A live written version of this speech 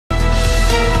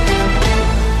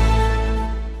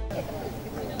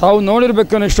ತಾವು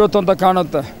ನೋಡಿರಬೇಕೇನೋ ಇಷ್ಟೊತ್ತು ಅಂತ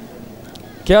ಕಾಣುತ್ತೆ.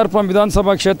 KR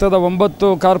ವಿಧಾನಸಭಾ ಕ್ಷೇತ್ರದ 9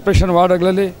 ಕಾರ್ಪೊರೇಷನ್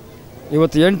ವಾರ್ಡ್ಗಳಲ್ಲಿ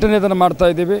ಇವತ್ತು 8ನೇದನ್ನು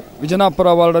ಮಾಡ್ತಾಯಿದ್ದೀವಿ. ವಿಜಯಪುರ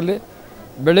ವಾರ್ಡಲ್ಲಿ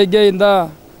ಬೆಳಗ್ಗೆಯಿಂದ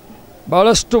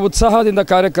ಭಾಳಷ್ಟು ಉತ್ಸಾಹದಿಂದ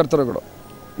ಕಾರ್ಯಕರ್ತರುಗಳು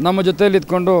ನಮ್ಮ ಜೊತೆಯಲ್ಲಿ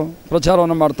ಇದ್ಕೊಂಡು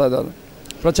ಪ್ರಚಾರವನ್ನು ಮಾಡ್ತಾಯಿದ್ದಾರೆ.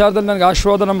 ಪ್ರಚಾರದಲ್ಲಿ ನನಗೆ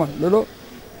ಆಶೀರ್ವಾದನ ಮಾಡಲು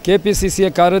KPCCಯ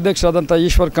ಕಾರ್ಯಾಧ್ಯಕ್ಷರಾದಂಥ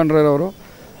ಈಶ್ವರ್ ಖಂಡ್ರೆರವರು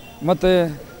ಮತ್ತು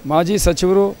ಮಾಜಿ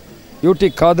ಸಚಿವರು UT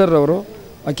ಖಾದರ್ರವರು,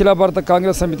 ಅಖಿಲ ಭಾರತ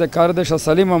ಕಾಂಗ್ರೆಸ್ ಸಮಿತಿಯ ಕಾರ್ಯಾಧ್ಯಕ್ಷ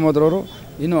ಸಲೀಂ ಅಹಮದ್ರವರು,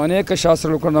 ಇನ್ನೂ ಅನೇಕ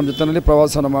ಶಾಸಕರು ಕೂಡ ನಮ್ಮ ಜೊತೆಯಲ್ಲಿ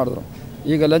ಪ್ರವಾಸವನ್ನು ಮಾಡಿದ್ರು.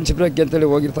 ಈಗ ಲಂಚ್ ಬ್ರೇಕ್ ಅಂತೇಳಿ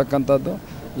ಹೋಗಿರ್ತಕ್ಕಂಥದ್ದು.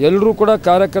 ಎಲ್ಲರೂ ಕೂಡ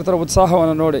ಕಾರ್ಯಕರ್ತರ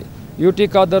ಉತ್ಸಾಹವನ್ನು ನೋಡಿ UT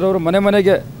ಖಾದರ್ ಅವರು ಮನೆ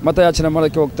ಮನೆಗೆ ಮತಯಾಚನೆ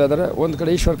ಮಾಡೋಕ್ಕೆ ಹೋಗ್ತಾ ಇದ್ದಾರೆ. ಒಂದು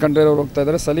ಕಡೆ ಈಶ್ವರ್ ಖಂಡ್ರೆರವರು ಹೋಗ್ತಾ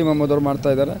ಇದ್ದಾರೆ, ಸಲೀಂ ಅಹಮದ್ ಅವರು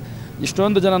ಮಾಡ್ತಾ ಇದ್ದಾರೆ.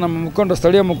 ಇಷ್ಟೊಂದು ಜನ ನಮ್ಮ ಮುಖಂಡರು,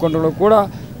 ಸ್ಥಳೀಯ ಮುಖಂಡರು ಕೂಡ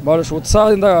ಭಾಳಷ್ಟು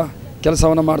ಉತ್ಸಾಹದಿಂದ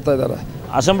ಕೆಲಸವನ್ನು ಮಾಡ್ತಾ ಇದ್ದಾರೆ.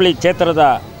 ಅಸೆಂಬ್ಲಿ ಕ್ಷೇತ್ರದ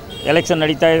ಎಲೆಕ್ಷನ್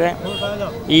ನಡೀತಾ ಇದೆ.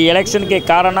 ಈ ಎಲೆಕ್ಷನ್ಗೆ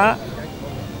ಕಾರಣ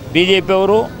BJP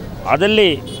ಅವರು. ಅದರಲ್ಲಿ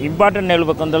ಇಂಪಾರ್ಟೆಂಟ್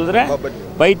ಹೇಳಬೇಕಂತಂದರೆ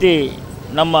ಬೈತಿ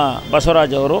ನಮ್ಮ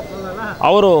ಬಸವರಾಜ್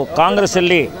ಅವರು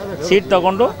ಕಾಂಗ್ರೆಸ್ಸಲ್ಲಿ ಸೀಟ್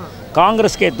ತಗೊಂಡು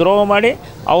ಕಾಂಗ್ರೆಸ್ಗೆ ದ್ರೋಹ ಮಾಡಿ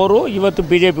ಅವರು ಇವತ್ತು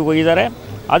BJPಗೆ ಹೋಗಿದ್ದಾರೆ.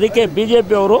 ಅದಕ್ಕೆ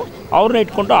BJP ಅವರು ಅವ್ರನ್ನ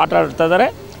ಇಟ್ಕೊಂಡು ಆಟ ಆಡ್ತಾ ಇದ್ದಾರೆ.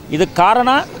 ಇದಕ್ಕೆ ಕಾರಣ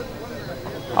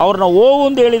ಅವ್ರನ್ನ ಹೋಗು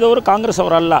ಅಂತ ಹೇಳಿದವರು ಕಾಂಗ್ರೆಸ್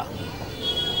ಅವರಲ್ಲ,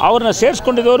 ಅವ್ರನ್ನ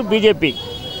ಸೇರಿಸ್ಕೊಂಡಿದ್ದವರು BJP.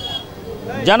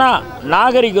 ಜನ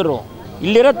ನಾಗರಿಕರು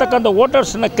ಇಲ್ಲಿರತಕ್ಕಂಥ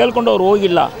ವೋಟರ್ಸನ್ನ ಕೇಳ್ಕೊಂಡು ಅವ್ರು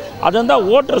ಹೋಗಿಲ್ಲ. ಅದರಿಂದ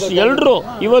ವೋಟರ್ಸ್ ಎಲ್ಲರೂ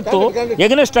ಇವತ್ತು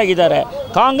ಎಗ್ನೆಸ್ಟ್ ಆಗಿದ್ದಾರೆ.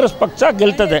 ಕಾಂಗ್ರೆಸ್ ಪಕ್ಷ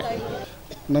ಗೆಲ್ತದೆ.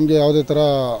 ನಮಗೆ ಯಾವುದೇ ಥರ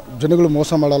ಜನಗಳು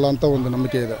ಮೋಸ ಮಾಡಲ್ಲ ಅಂತ ಒಂದು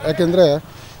ನಂಬಿಕೆ ಇದೆ. ಯಾಕೆಂದರೆ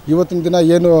ಇವತ್ತಿನ ದಿನ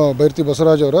ಏನು ಬೈರ್ತಿ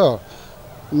ಬಸವರಾಜ್ ಅವರು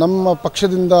ನಮ್ಮ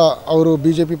ಪಕ್ಷದಿಂದ ಅವರು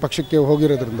BJP ಪಕ್ಷಕ್ಕೆ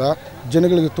ಹೋಗಿರೋದ್ರಿಂದ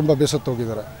ಜನಗಳಿಗೆ ತುಂಬ ಬೇಸತ್ತು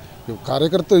ಹೋಗಿದ್ದಾರೆ. ಇವು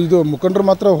ಕಾರ್ಯಕರ್ತರು ಮುಖಂಡರು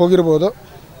ಮಾತ್ರ ಹೋಗಿರ್ಬೋದು,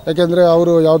 ಯಾಕೆಂದರೆ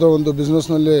ಅವರು ಯಾವುದೋ ಒಂದು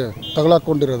ಬಿಸ್ನೆಸ್ನಲ್ಲಿ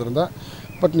ತಗಲಾಕೊಂಡಿರೋದ್ರಿಂದ.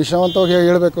 ಬಟ್ ನಿಶಾವಂತವಾಗಿ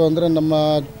ಹೇಳಬೇಕು ಅಂದರೆ ನಮ್ಮ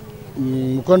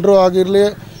ಮುಖಂಡರು ಆಗಿರಲಿ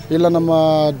ಇಲ್ಲ ನಮ್ಮ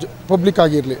ಪಬ್ಲಿಕ್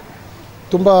ಆಗಿರಲಿ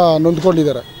ತುಂಬ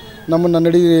ನೊಂದ್ಕೊಂಡಿದ್ದಾರೆ. ನಮ್ಮನ್ನು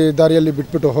ನಡಿ ದಾರಿಯಲ್ಲಿ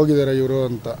ಬಿಟ್ಬಿಟ್ಟು ಹೋಗಿದ್ದಾರೆ ಇವರು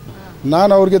ಅಂತ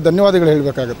ನಾನು ಅವ್ರಿಗೆ ಧನ್ಯವಾದಗಳು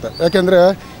ಹೇಳಬೇಕಾಗತ್ತೆ. ಯಾಕೆಂದರೆ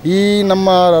ಈ ನಮ್ಮ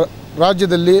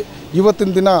ರಾಜ್ಯದಲ್ಲಿ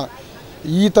ಇವತ್ತಿನ ದಿನ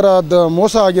ಈ ಥರದ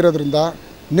ಮೋಸ ಆಗಿರೋದ್ರಿಂದ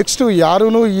ನೆಕ್ಸ್ಟು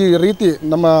ಯಾರೂ ಈ ರೀತಿ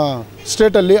ನಮ್ಮ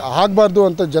ಸ್ಟೇಟಲ್ಲಿ ಆಗಬಾರ್ದು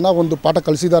ಅಂತ ಜನ ಒಂದು ಪಾಠ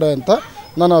ಕಲಿಸಿದ್ದಾರೆ ಅಂತ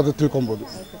ನಾನು ಅದು ತಿಳ್ಕೊಬೋದು.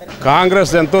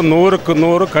 ಕಾಂಗ್ರೆಸ್ ಅಂತೂ 100ಕ್ಕೆ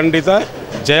 100 ಖಂಡಿತ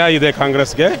ಜಯ ಇದೆ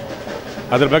ಕಾಂಗ್ರೆಸ್ಗೆ.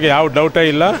 ಅದ್ರ ಬಗ್ಗೆ ಯಾವ ಡೌಟೇ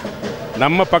ಇಲ್ಲ.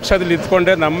 ನಮ್ಮ ಪಕ್ಷದಲ್ಲಿ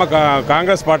ಇದ್ಕೊಂಡೆ ನಮ್ಮ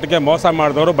ಕಾಂಗ್ರೆಸ್ ಪಾರ್ಟಿಗೆ ಮೋಸ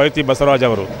ಮಾಡಿದವರು ಬೈತಿ ಬಸವರಾಜ್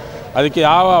ಅವರು. ಅದಕ್ಕೆ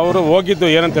ಅವರು ಹೋಗಿದ್ದು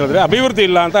ಏನಂತ ಹೇಳಿದ್ರೆ ಅಭಿವೃದ್ಧಿ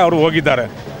ಇಲ್ಲ ಅಂತ ಅವರು ಹೋಗಿದ್ದಾರೆ.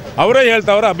 ಅವರೇ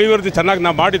ಹೇಳ್ತಾವ್ರೆ ಅಭಿವೃದ್ಧಿ ಚೆನ್ನಾಗಿ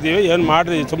ನಾವು ಮಾಡಿದ್ದೀವಿ, ಏನು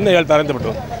ಮಾಡಿದ್ವಿ ಸುಮ್ಮನೆ ಹೇಳ್ತಾರೆ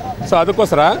ಅಂತಬಿಟ್ಟು. ಸೊ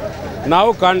ಅದಕ್ಕೋಸ್ಕರ ನಾವು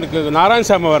ನಾರಾಯಣ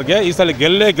ಸ್ವಾಮಿ ಅವ್ರಿಗೆ ಈ ಸಲ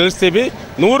ಗೆಲ್ಲಿಸ್ತೀವಿ.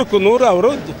 100ಕ್ಕೆ 100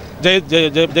 ಅವರು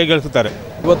ಜಯಗಳಿಸುತ್ತಾರೆ.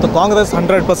 ಇವತ್ತು ಕಾಂಗ್ರೆಸ್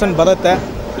 100% ಬರುತ್ತೆ.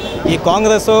 ಈ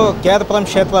ಕಾಂಗ್ರೆಸ್ಸು KR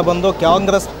ಕ್ಷೇತ್ರ ಬಂದು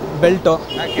ಕಾಂಗ್ರೆಸ್ ಬೆಲ್ಟು,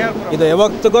 ಇದು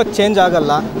ಯಾವತ್ತಿಗೂ ಚೇಂಜ್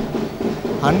ಆಗಲ್ಲ.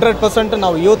 100%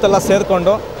 ನಾವು ಯೂತ್ ಎಲ್ಲ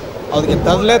ಸೇರಿಕೊಂಡು ಅವ್ರಿಗೆ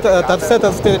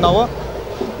ತರಿಸ್ತೀವಿ. ನಾವು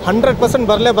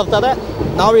 100% ಬರ್ತಾರೆ.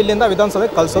 ನಾವು ಇಲ್ಲಿಂದ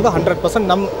ವಿಧಾನಸಭೆಗೆ ಕಳಿಸೋದು 100%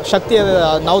 ನಮ್ಮ ಶಕ್ತಿ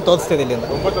ನಾವು ತೋರಿಸ್ತೀವಿ. ಇಲ್ಲಿಂದ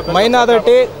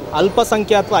ಮೈನಾರಿಟಿ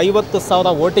ಅಲ್ಪಸಂಖ್ಯಾತರ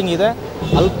 50,000 ವೋಟಿಂಗ್ ಇದೆ.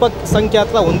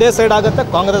 ಅಲ್ಪಸಂಖ್ಯಾತರ ಒಂದೇ ಸೈಡ್ ಆಗುತ್ತೆ,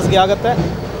 ಕಾಂಗ್ರೆಸ್ಗೆ ಆಗುತ್ತೆ.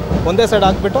 ಒಂದೇ ಸೈಡ್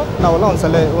ಆಗಿಬಿಟ್ಟು ನಾವೆಲ್ಲ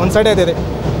ಒಂದು ಸೈಡೇ ಇದ್ದೀರಿ.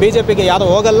 BJPಗೆ ಯಾರೂ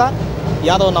ಹೋಗಲ್ಲ,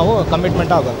 ಯಾರೋ ನಾವು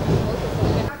ಕಮಿಟ್ಮೆಂಟ್ ಆಗೋಲ್ಲ.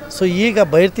 ಸೊ ಈಗ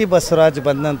ಬೈರ್ತಿ ಬಸವರಾಜ್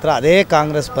ಬಂದ ನಂತರ ಅದೇ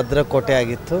ಕಾಂಗ್ರೆಸ್ ಭದ್ರಕೋಟೆ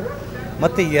ಆಗಿತ್ತು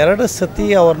ಮತ್ತು 2 ಸತಿ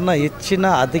ಅವ್ರನ್ನ ಹೆಚ್ಚಿನ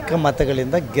ಅಧಿಕ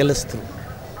ಮತಗಳಿಂದ ಗೆಲ್ಲಿಸಿದ್ರು.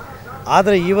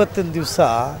 ಆದರೆ ಇವತ್ತಿನ ದಿವಸ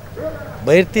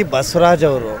ಬೈರ್ತಿ ಬಸವರಾಜ್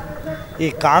ಅವರು ಈ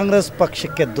ಕಾಂಗ್ರೆಸ್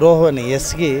ಪಕ್ಷಕ್ಕೆ ದ್ರೋಹವನ್ನು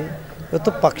ಎಸಗಿ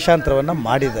ಇವತ್ತು ಪಕ್ಷಾಂತರವನ್ನು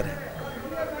ಮಾಡಿದ್ದಾರೆ.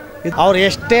 ಅವ್ರು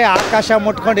ಎಷ್ಟೇ ಆಕಾಶ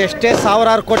ಮುಟ್ಕೊಂಡು ಎಷ್ಟೇ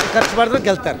ಸಾವಿರಾರು ಕೋಟಿ ಖರ್ಚು ಮಾಡಿದ್ರು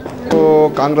ಗೆಲ್ತಾರೆ.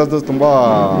 ಕಾಂಗ್ರೆಸ್ದು ತುಂಬ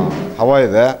ಹವಾ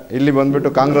ಇದೆ. ಇಲ್ಲಿ ಬಂದುಬಿಟ್ಟು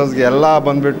ಕಾಂಗ್ರೆಸ್ಗೆ ಎಲ್ಲ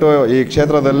ಬಂದುಬಿಟ್ಟು ಈ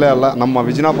ಕ್ಷೇತ್ರದಲ್ಲೇ ಅಲ್ಲ, ನಮ್ಮ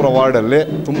ವಿಜಯಪುರ ವಾರ್ಡಲ್ಲಿ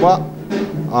ತುಂಬ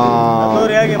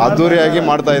ಅದ್ದೂರಿಯಾಗಿ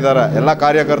ಮಾಡ್ತಾ ಇದ್ದಾರೆ. ಎಲ್ಲ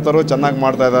ಕಾರ್ಯಕರ್ತರು ಚೆನ್ನಾಗಿ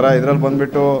ಮಾಡ್ತಾ ಇದ್ದಾರೆ. ಇದರಲ್ಲಿ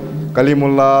ಬಂದುಬಿಟ್ಟು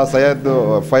ಕಲೀಮುಲ್ಲಾ, ಸೈಯದ್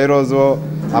ಫೈರೋಜು,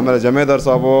 ಆಮೇಲೆ ಜಮೇದಾರ್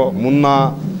ಸಾಬು, ಮುನ್ನಾ,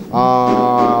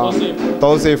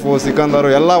 ತೌಸೀಫು, ಸಿಕಂದರು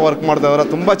ಎಲ್ಲ ವರ್ಕ್ ಮಾಡ್ತಾ ಇದ್ದಾರೆ.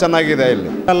 ತುಂಬ ಚೆನ್ನಾಗಿದೆ. ಇಲ್ಲಿ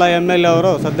ಎಲ್ಲ MLA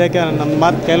ಅವರು ಸದ್ಯಕ್ಕೆ ನಮ್ಮ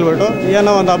ಮಾತು ಕೇಳ್ಬಿಟ್ಟು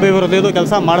ಏನೋ ಒಂದು ಅಭಿವೃದ್ಧಿದು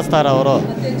ಕೆಲಸ ಮಾಡಿಸ್ತಾರೆ. ಅವರು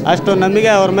ಅಷ್ಟು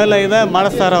ನಂಬಿಕೆ ಅವ್ರ ಮೇಲೆ ಇದೆ,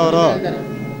 ಮಾಡಿಸ್ತಾರೆ. ಅವರು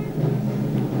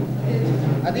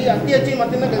ಅತಿ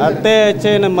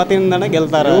ಹೆಚ್ಚಿನ ಮತದಿಂದನೇ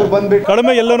ಗೆಲ್ತಾರೆ.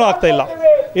 ಕಡಿಮೆ ಎಲ್ಲನೂ ಆಗ್ತಾ ಇಲ್ಲ.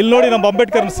 ಇಲ್ಲಿ ನೋಡಿ ನಮ್ಮ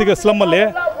ಅಂಬೇಡ್ಕರ್ ಸ್ಲಮ್ಮಲ್ಲಿ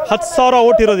 10,000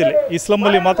 ಓಟ್ ಇರೋದಿಲ್ಲ. ಈ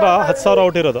ಸ್ಲಮ್ಮಲ್ಲಿ ಮಾತ್ರ 10,000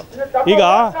 ಓಟ್ ಇರೋದು. ಈಗ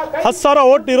 10,000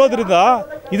 ಓಟ್ ಇರೋದ್ರಿಂದ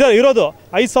ಇರೋದು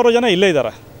 5,000 ಜನ ಇಲ್ಲೇ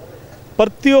ಇದ್ದಾರೆ.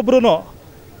 ಪ್ರತಿಯೊಬ್ಬರೂ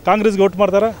ಕಾಂಗ್ರೆಸ್ಗೆ ಓಟ್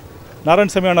ಮಾಡ್ತಾರೆ. ನಾರಾಯಣ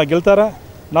ಸ್ವಾಮಿ ಅಣ್ಣ ಗೆಲ್ತಾರೆ.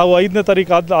 ನಾವು 5ನೇ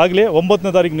ತಾರೀಕು ಆಗಲಿ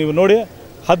 9ನೇ ತಾರೀಕು ನೀವು ನೋಡಿ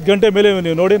 10 ಗಂಟೆ ಮೇಲೆ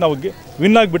ನೀವು ನೋಡಿ ನಾವು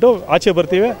ವಿನ್ ಆಗಿಬಿಟ್ಟು ಆಚೆ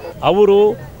ಬರ್ತೀವಿ. ಅವರು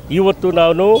ಇವತ್ತು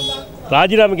ನಾನು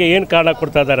ರಾಜೀನಾಮೆಗೆ ಏನು ಕಾರಣ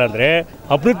ಕೊಡ್ತಾ ಇದ್ದಾರೆ ಅಂದರೆ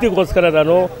ಅಭಿವೃದ್ಧಿಗೋಸ್ಕರ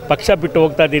ನಾನು ಪಕ್ಷ ಬಿಟ್ಟು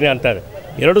ಹೋಗ್ತಾ ಇದ್ದೀನಿ ಅಂತಾರೆ.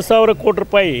 2,000 ಕೋಟಿ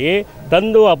ರೂಪಾಯಿ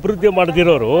ತಂದು ಅಭಿವೃದ್ಧಿ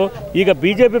ಮಾಡದಿರೋರು ಈಗ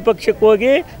BJP ಪಕ್ಷಕ್ಕೆ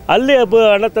ಹೋಗಿ ಅಲ್ಲಿ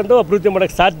ಹಣ ತಂದು ಅಭಿವೃದ್ಧಿ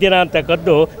ಮಾಡೋಕ್ಕೆ ಸಾಧ್ಯನಾ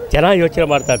ಅಂತಕ್ಕದ್ದು ಜನ ಯೋಚನೆ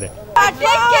ಮಾಡ್ತಾ ಇದೆ.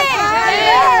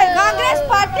 ಕಾಂಗ್ರೆಸ್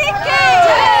ಪಾರ್ಟಿ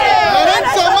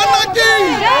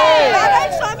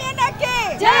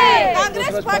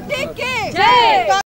पार्टी की जय।